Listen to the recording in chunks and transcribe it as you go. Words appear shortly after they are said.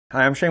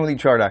Hi, I'm Shane with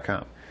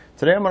etrailer.com.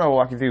 Today I'm going to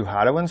walk you through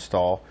how to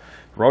install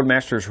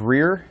Roadmaster's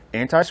Rear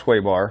Anti-Sway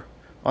Bar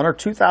on our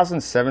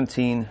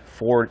 2017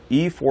 Ford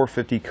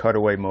E-450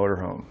 Cutaway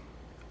motorhome.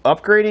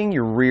 Upgrading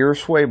your rear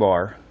sway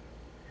bar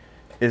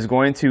is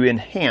going to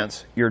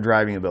enhance your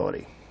driving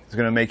ability. It's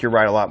going to make your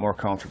ride a lot more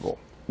comfortable.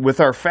 With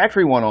our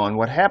factory one on,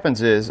 what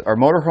happens is our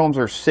motorhomes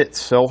are sit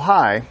so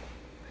high,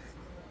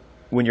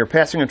 when you're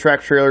passing a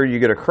tractor trailer, you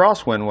get a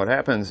crosswind. What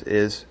happens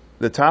is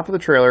the top of the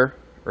trailer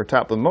or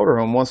top of the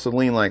motorhome wants to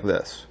lean like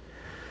this.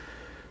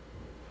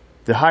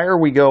 The higher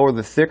we go or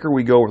the thicker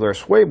we go with our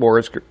sway bar,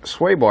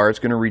 it's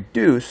going to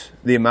reduce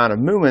the amount of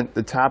movement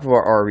the top of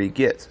our RV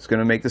gets. It's going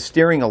to make the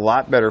steering a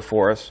lot better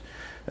for us,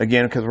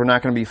 again, because we're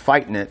not going to be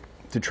fighting it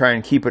to try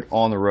and keep it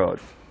on the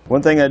road.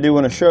 One thing I do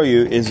want to show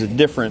you is the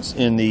difference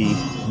in the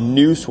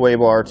new sway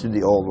bar to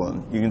the old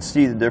one. You can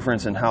see the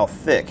difference in how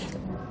thick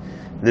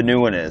the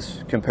new one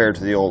is compared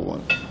to the old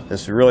one.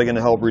 This is really going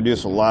to help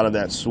reduce a lot of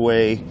that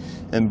sway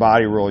and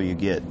body roll you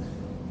get.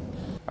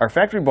 Our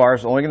factory bar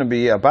is only going to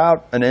be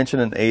about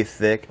 1.1 1/8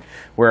 thick,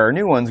 where our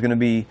new one's going to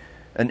be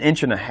 1.5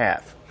 inches.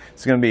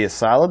 It's going to be a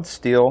solid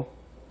steel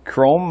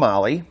chrome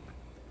moly,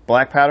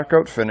 black powder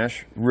coat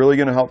finish, really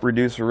going to help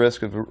reduce the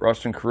risk of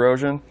rust and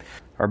corrosion.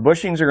 Our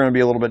bushings are going to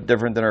be a little bit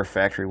different than our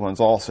factory ones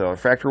also. Our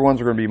factory ones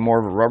are going to be more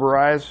of a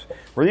rubberized,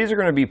 where these are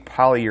going to be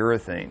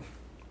polyurethane.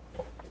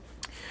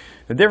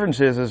 The difference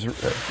is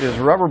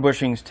rubber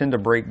bushings tend to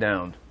break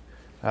down.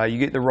 You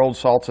get the rolled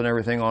salts and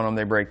everything on them,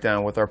 they break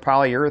down. With our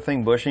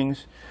polyurethane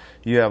bushings,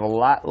 you have a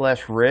lot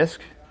less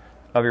risk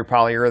of your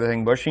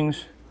polyurethane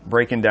bushings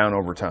breaking down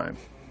over time.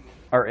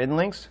 Our end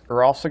links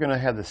are also going to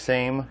have the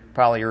same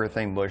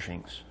polyurethane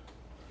bushings.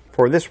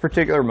 For this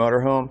particular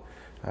motorhome,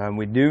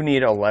 we do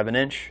need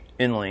 11-inch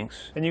end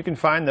links, and you can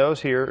find those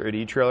here at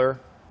eTrailer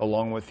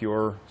along with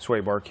your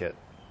sway bar kit.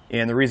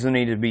 And the reason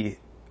they need to be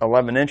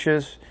 11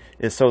 inches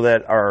is so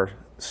that our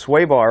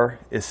sway bar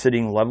is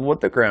sitting level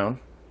with the ground.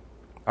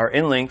 Our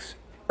end links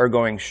are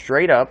going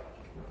straight up,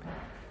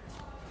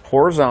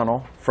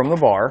 horizontal from the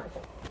bar,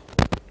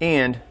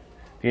 and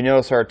if you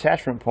notice our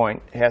attachment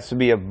point has to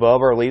be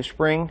above our leaf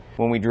spring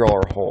when we drill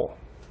our hole.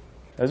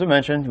 As I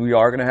mentioned, we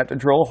are going to have to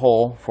drill a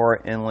hole for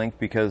our end link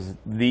because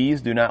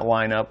these do not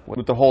line up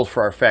with the holes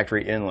for our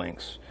factory end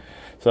links.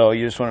 So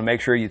you just want to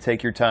make sure you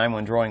take your time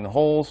when drilling the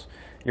holes.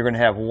 You're going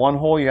to have one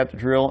hole you have to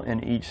drill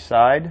in each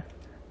side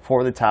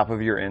for the top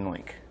of your end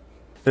link.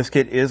 This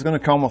kit is going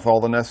to come with all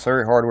the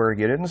necessary hardware to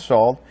get it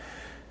installed,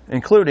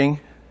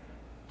 including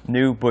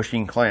new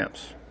bushing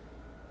clamps.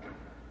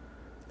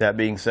 That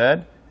being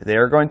said, they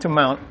are going to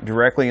mount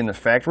directly in the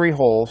factory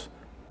holes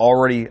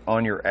already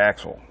on your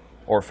axle,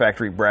 or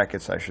factory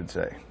brackets I should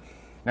say.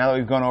 Now that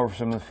we've gone over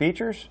some of the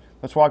features,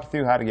 let's walk you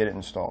through how to get it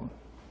installed.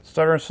 To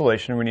start our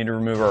installation, we need to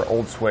remove our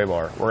old sway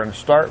bar. We're going to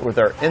start with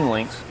our end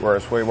links where our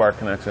sway bar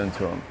connects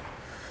into them.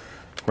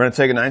 We're going to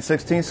take a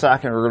 9/16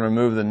 socket and we're going to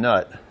remove the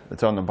nut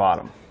that's on the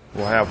bottom.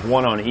 We'll have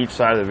one on each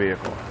side of the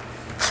vehicle.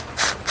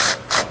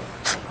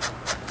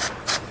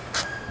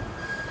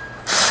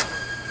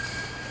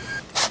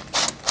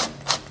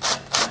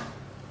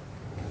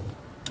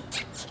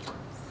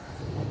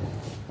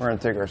 We're going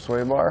to take our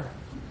sway bar,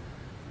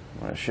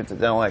 I'm going to shift it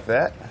down like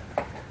that.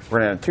 We're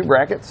going to have two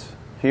brackets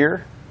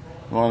here,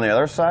 one on the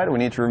other side. We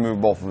need to remove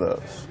both of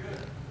those.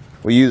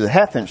 We use a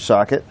 1/2-inch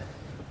socket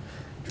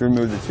to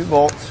remove the two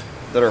bolts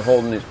that are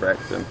holding these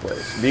brackets in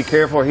place. Be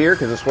careful here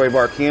because the sway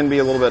bar can be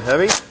a little bit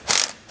heavy.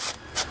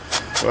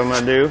 What I'm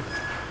going to do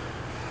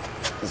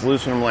is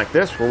loosen them like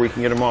this where we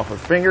can get them off with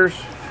fingers.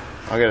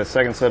 I'll get a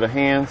second set of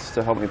hands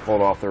to help me pull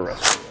it off the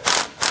rest.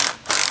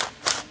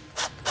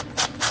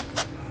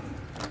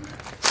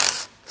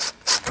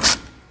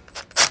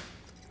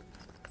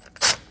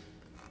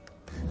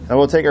 Now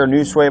we'll take our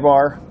new sway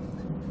bar,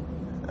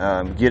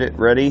 get it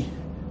ready.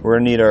 We're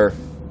going to need our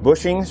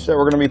bushings that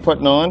we're going to be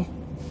putting on.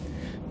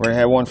 We're going to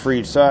have one for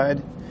each side.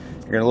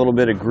 You're going to have a little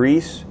bit of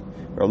grease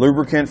or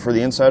lubricant for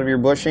the inside of your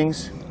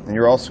bushings. And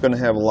you're also going to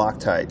have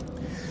Loctite.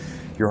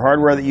 Your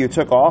hardware that you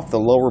took off, the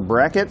lower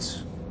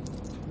brackets,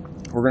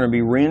 we're going to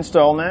be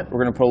reinstalling that.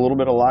 We're going to put a little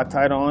bit of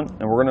Loctite on,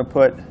 and we're going to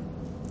put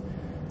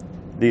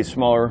the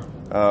smaller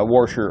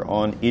washer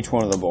on each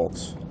one of the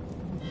bolts.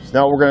 So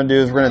now what we're going to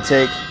do is we're going to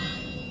take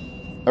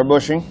our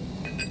bushing,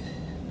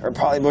 our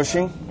poly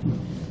bushing,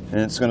 and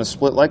it's going to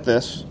split like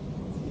this.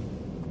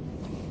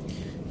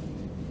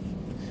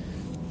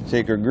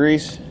 Take our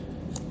grease,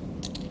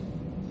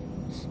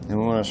 and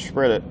we want to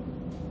spread it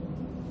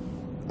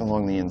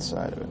along the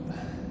inside of it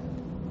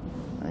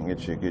and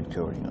get you a good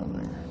coating on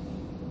there.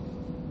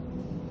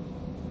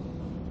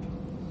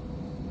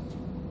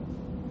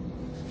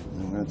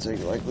 I'm going to take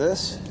it like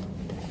this,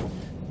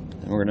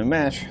 and we're going to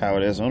match how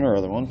it is on our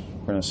other one.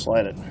 We're going to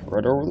slide it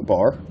right over the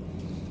bar,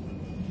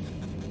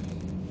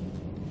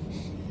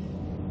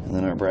 and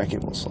then our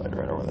bracket will slide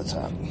right over the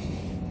top.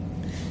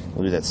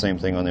 We'll do that same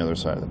thing on the other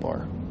side of the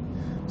bar.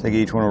 Take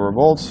each one of our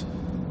bolts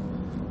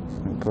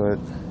and put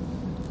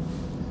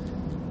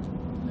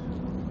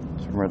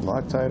some red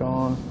Loctite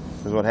on.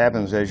 Because what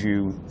happens as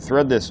you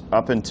thread this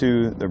up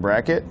into the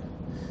bracket,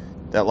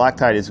 that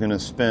Loctite is going to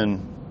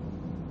spin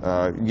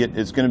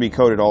It's going to be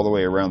coated all the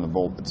way around the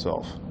bolt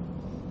itself.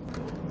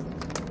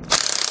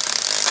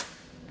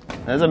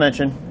 As I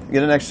mentioned,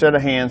 get an extra set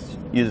of hands,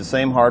 use the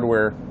same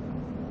hardware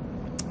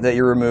that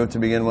you removed to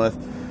begin with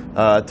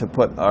to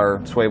put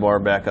our sway bar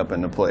back up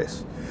into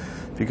place.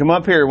 If you come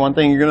up here, one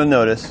thing you're going to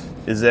notice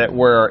is that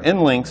where our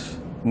end links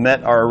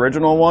met our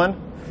original one,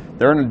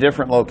 they're in a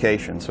different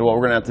location. So what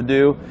we're going to have to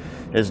do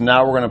is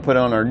now we're going to put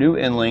on our new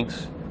end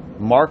links,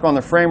 mark on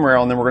the frame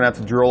rail, and then we're going to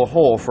have to drill a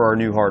hole for our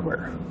new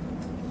hardware.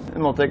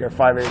 And we'll take our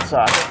 5/8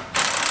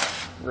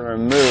 socket. We're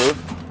going to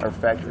remove our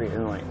factory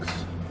end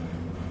links.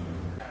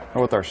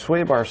 Now with our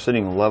sway bar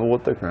sitting level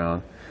with the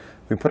ground,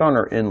 we put on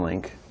our end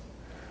link.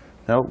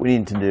 Now what we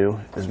need to do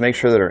is make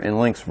sure that our end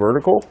link's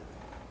vertical.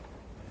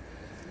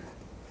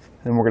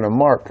 And we're going to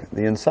mark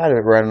the inside of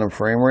it right on the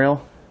frame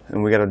rail,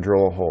 and we got to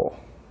drill a hole.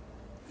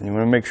 And you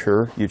want to make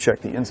sure you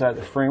check the inside of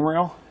the frame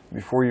rail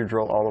before you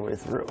drill all the way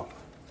through.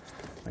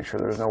 Make sure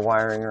there's no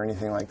wiring or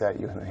anything like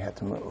that you have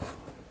to move.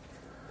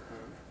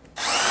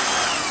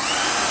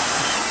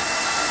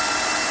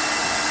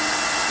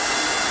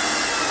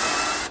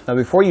 Now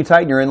before you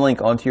tighten your end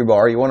link onto your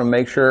bar, you want to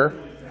make sure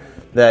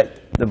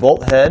that the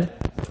bolt head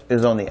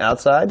is on the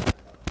outside.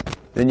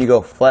 Then you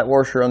go flat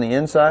washer on the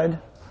inside,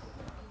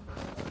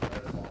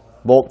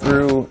 bolt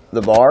through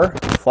the bar,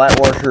 flat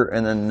washer,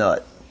 and then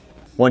nut.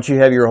 Once you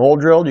have your hole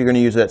drilled, you're going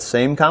to use that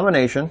same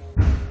combination,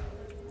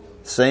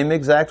 same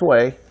exact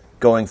way,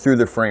 going through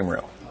the frame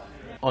rail.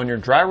 On your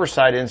driver's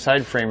side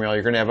inside frame rail,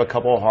 you're going to have a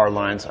couple of hard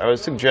lines. I would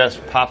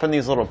suggest popping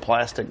these little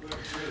plastic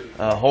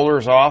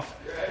holders off,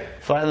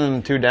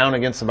 flatten them down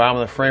against the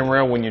bottom of the frame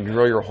rail when you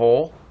drill your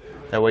hole.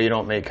 That way you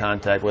don't make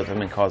contact with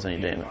them and cause any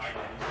damage.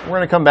 We're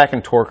going to come back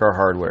and torque our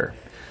hardware.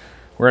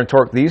 We're going to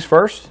torque these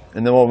first,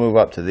 and then we'll move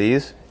up to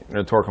these. We're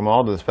going to torque them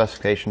all to the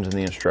specifications and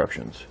the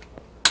instructions.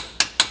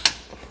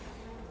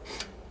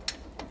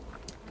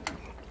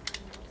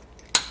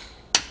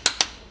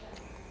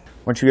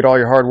 Once you get all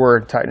your hardware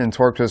tightened and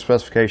torqued to the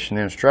specification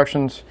and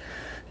instructions,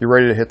 you're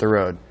ready to hit the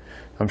road.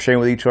 I'm Shane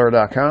with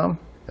etrailer.com.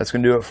 That's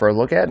going to do it for a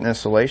look at and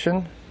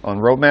installation on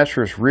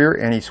Roadmaster's Rear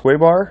Anti-Sway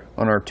Bar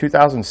on our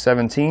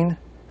 2017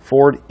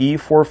 Ford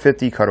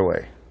E-450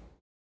 Cutaway.